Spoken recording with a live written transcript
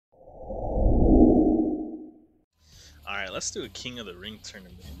Alright, let's do a King of the Ring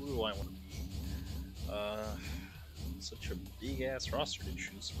tournament. Who do I want to be? Such a big ass roster to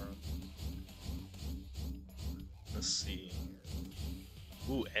choose from. Let's see.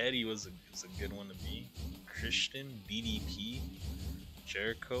 Ooh, Eddie was a good one to be. Christian, DDP,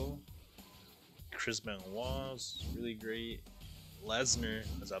 Jericho, Chris Benoit was really great. Lesnar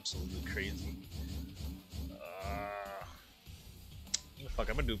is absolutely crazy. Fuck,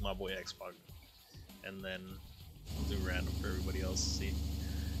 I'm gonna do my boy X-Pac, and then I'll do random for everybody else to see.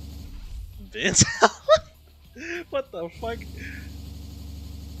 Vince? What the fuck?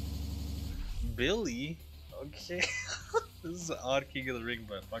 Billy? Okay. This is an odd King of the Ring,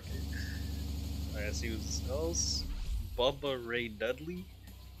 but fuck it. Alright, see who's else. Bubba Ray Dudley?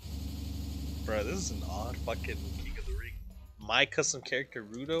 Bro, this is an odd fucking King of the Ring. My custom character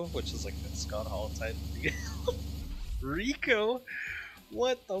Rudo, which is like a Scott Hall type. Rico?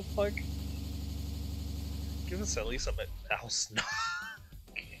 What the fuck? Give us at least a house.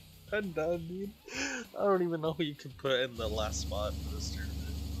 I'm done, dude. I don't even know who you can put in the last spot for this tournament.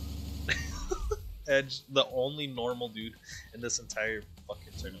 Edge, the only normal dude in this entire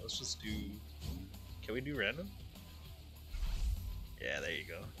fucking tournament. Let's just do. Can we do random? Yeah, there you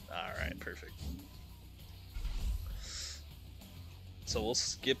go. Alright, perfect. So we'll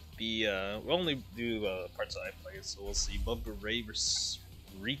skip the. We'll only do parts that I play, so we'll see Bubba Ray versus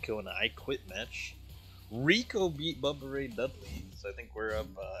Rico in an I Quit match. Rico beat Bubba Ray Dudley, so I think we're up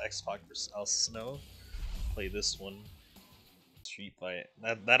X-Pac versus Al Snow. Play this one. Street fight.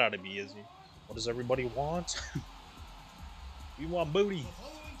 That ought to be easy. What does everybody want? We want booty.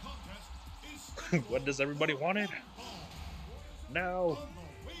 What does everybody want it? No.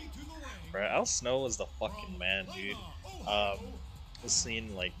 Bro, Al Snow is the fucking man, dude. Was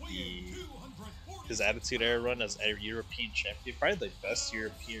seeing like his Attitude Era run as a European champion, probably the best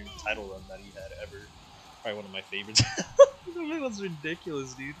European title run that he had ever. Probably one of my favorites. It was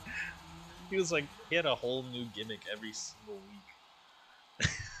ridiculous, dude. He was like, he had a whole new gimmick every single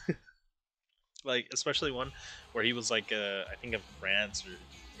week. Like, especially one where he was like, I think of France or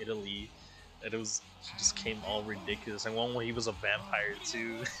Italy, and he just came all ridiculous. And one where he was a vampire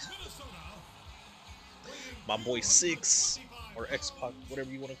too. My boy Six, or X-Pac,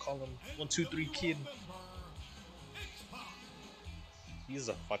 whatever you want to call him, 1, 2, 3 kid. He's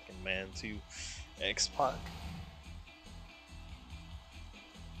a fucking man too, X-Pac.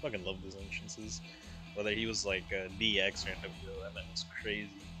 Fucking love those entrances. Whether he was like DX or NWO, that man was crazy.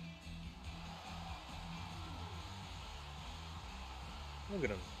 Look at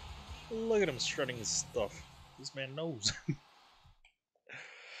him. Look at him strutting his stuff. This man knows.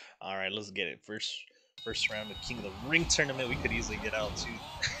 Alright, let's get it. First round of King of the Ring tournament. We could easily get out too.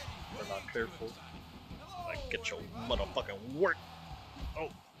 We're not careful. Like, get your motherfucking work.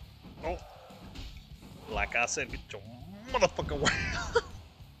 Oh. Like I said, get your motherfucking work.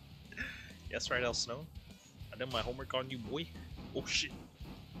 Yes, right, Al Snow. I did my homework on you, boy. Oh shit.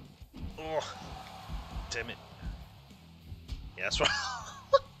 Oh, damn it. Yeah, that's right.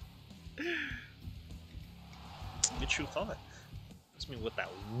 Get you thought. It's me with that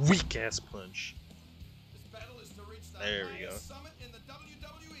weak ass punch. There we go.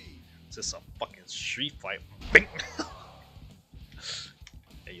 It's just a fucking street fight. Bing!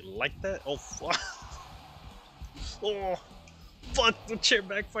 Hey, you like that? Oh fuck! Oh fuck! The chair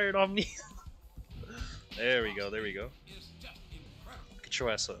backfired on me. There we go. There we go. Get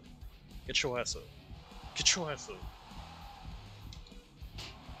your ass up. Get your ass up. Get your ass up.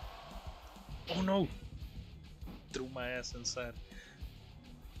 Oh no! Threw my ass inside.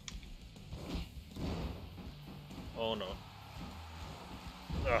 Oh no.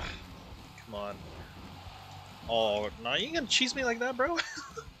 Ugh. Come on. Oh, no, you ain't gonna cheese me like that, bro?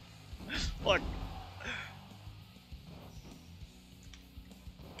 Fuck.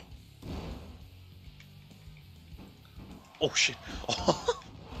 Oh shit. Oh.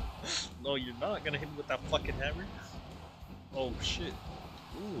 No, you're not gonna hit me with that fucking hammer. Oh shit.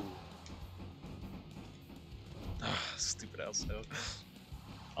 Ooh. Stupid ass no.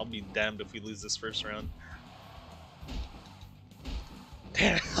 I'll be damned if we lose this first round.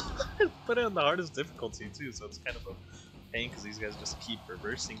 Damn. Put it on the hardest difficulty too, so it's kind of a pain because these guys just keep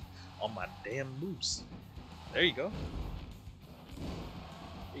reversing on my damn moves. There you go.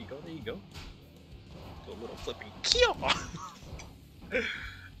 There you go. There you go. Do a little flipping kill.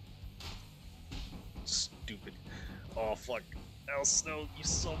 Stupid. Oh fuck. Al Snow, you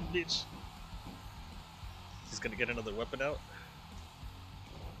son of a bitch. He's gonna get another weapon out.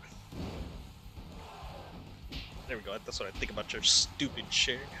 There we go. That's what I think about your stupid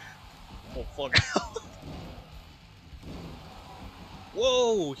chair. Oh fuck.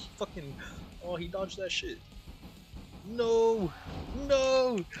 Whoa! He fucking. Oh, he dodged that shit. No!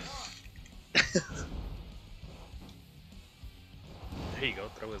 No! There you go,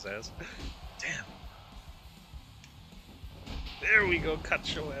 throw his ass. Damn. There we go,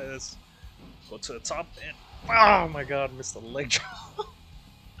 cut your ass. Go to the top and oh my god, missed the leg drop.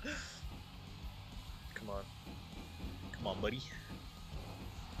 Come on. Come on, buddy.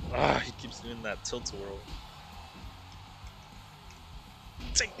 Ah, he keeps doing that tilt-a-whirl.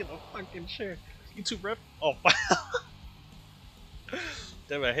 Taking a fucking chair. YouTube rep. Oh,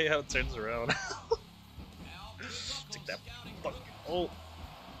 damn, I hate how it turns around. Take that fucking. Oh.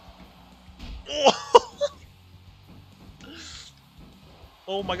 Oh.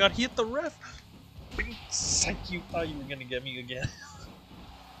 Oh my god, he hit the ref. Thank you. Oh, you were gonna get me again.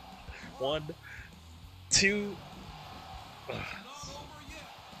 1, 2. Ugh.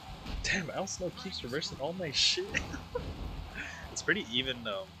 Damn, Al Snow keeps reversing all my shit. It's pretty even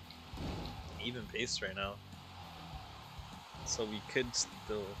pace right now. So we could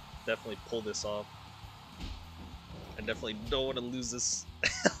still definitely pull this off. I definitely don't want to lose this.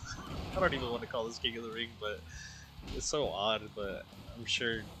 I don't even want to call this King of the Ring, but it's so odd, but I'm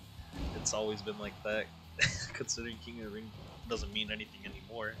sure it's always been like that. Considering King of the Ring doesn't mean anything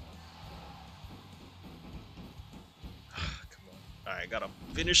anymore. Come on. Alright, got a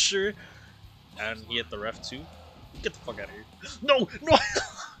finisher. And he hit the ref too. Get the fuck out of here. No! No!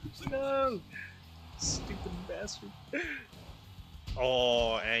 No! Stupid bastard.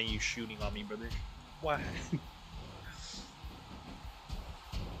 Oh, and you shooting on me, brother. Why?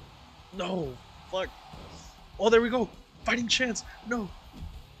 No! Fuck. Oh, there we go! Fighting chance! No!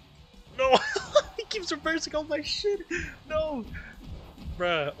 No! He keeps reversing all my shit! No!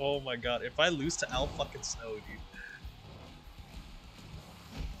 Bruh, oh my god. If I lose to Al fucking Snow, dude.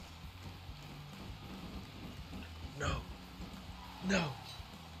 No. No.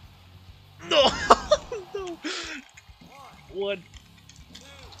 No! No! What?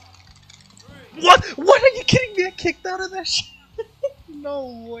 What? What are you kidding me? I kicked out of that shit!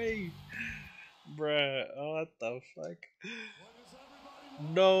 No way! Bruh, oh, what the fuck?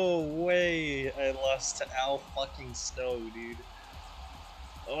 No way! I lost to Al fucking Snow, dude.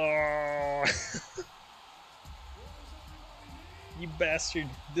 Oh! You bastard!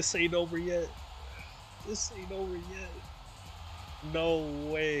 This ain't over yet. This ain't over yet. No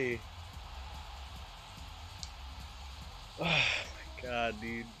way. Oh my god,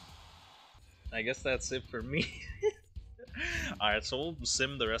 dude. I guess that's it for me. Alright, so we'll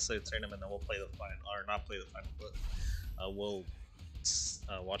sim the rest of the tournament and we'll play the final. Or not play the final, but we'll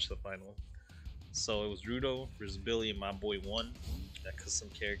watch the final. So it was Rudo versus Billy and my boy won. That custom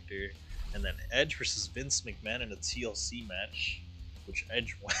character. And then Edge versus Vince McMahon in a TLC match, which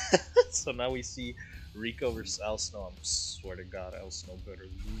Edge won. So now we see Rico versus Al Snow. I swear to God, Al Snow better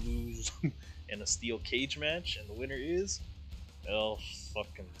lose in a steel cage match, and the winner is Al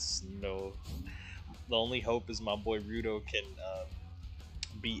fucking Snow. The only hope is my boy Rudo can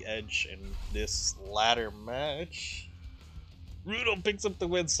beat Edge in this ladder match. Rudo picks up the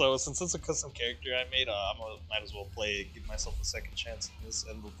win, so since it's a custom character I made, might as well play it, give myself a second chance in this.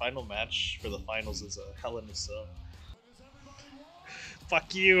 And the final match for the finals is a Hell in a Cell.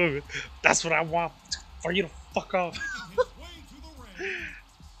 Fuck you! That's what I want for you to fuck off.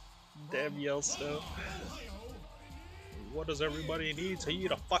 Damn you, Snow. What does everybody need to you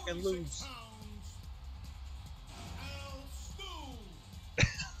to fucking lose?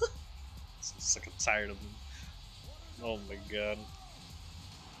 Sick and tired of him. Oh my god.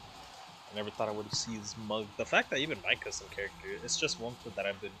 I never thought I would see this mug. The fact that even my custom character, it's just one clip that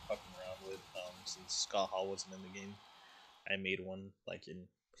I've been fucking around with since Scott Hall wasn't in the game. I made one like in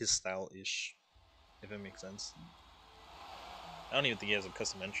his style-ish, if it makes sense. I don't even think he has a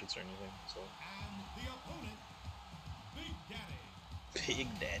custom entrance or anything, so. Big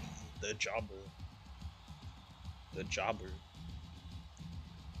Daddy, the jobber. The jobber.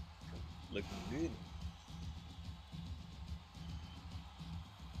 Looking good.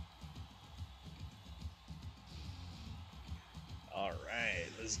 Alright,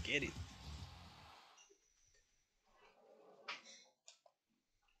 let's get it.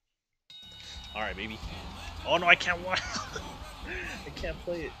 Alright, baby. Oh no, I can't watch. I can't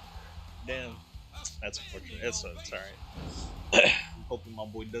play it. Damn. That's unfortunate. It's alright. I'm hoping my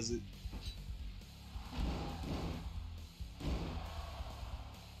boy does it.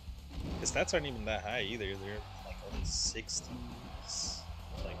 His stats aren't even that high either. They're like only 60,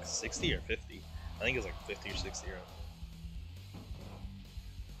 like 60 or 50. I think it's like 50 or 60 right now.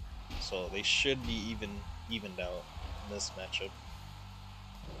 So they should be evened out in this matchup,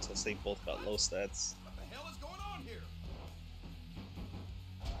 since they both got low stats. What the hell is going on here?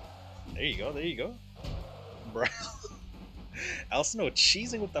 There you go, bruh. I also know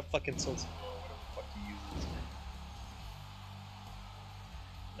cheesing with that fucking tilt throw, whatever the fuck he uses.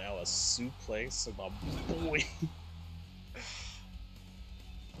 Now a suplex of my boy.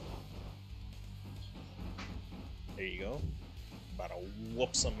 There you go. About to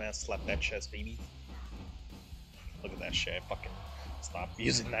whoop some ass, slap that chest, baby. Look at that shit. I fucking stop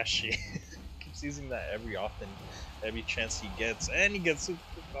using that shit. Keeps using that every chance he gets, and he gets super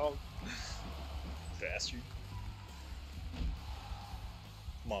off. Bastard.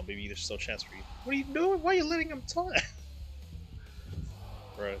 Come on, baby, there's still a chance for you. What are you doing? Why are you letting him taunt?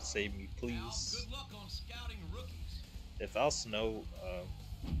 Bro, save me, please. Good luck on scouting rookies. If Al Snow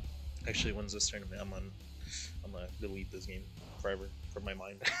actually wins this tournament, I'm gonna delete this game forever from my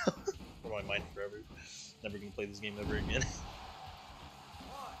mind. From my mind forever. Never gonna play this game ever again.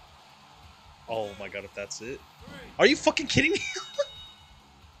 Oh my god, if that's it. Are you fucking kidding me?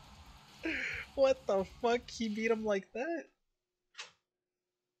 What the fuck? He beat him like that?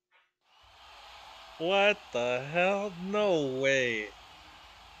 What the hell? No way.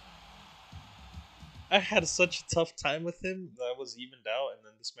 I had such a tough time with him that I was evened out, and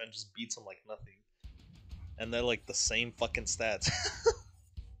then this man just beats him like nothing. And they're like the same fucking stats.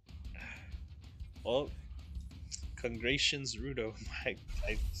 Well, congratulations, Rudo. I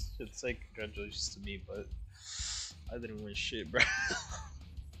should say congratulations to me, but I didn't win shit, bro.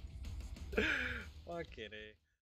 Fucking A.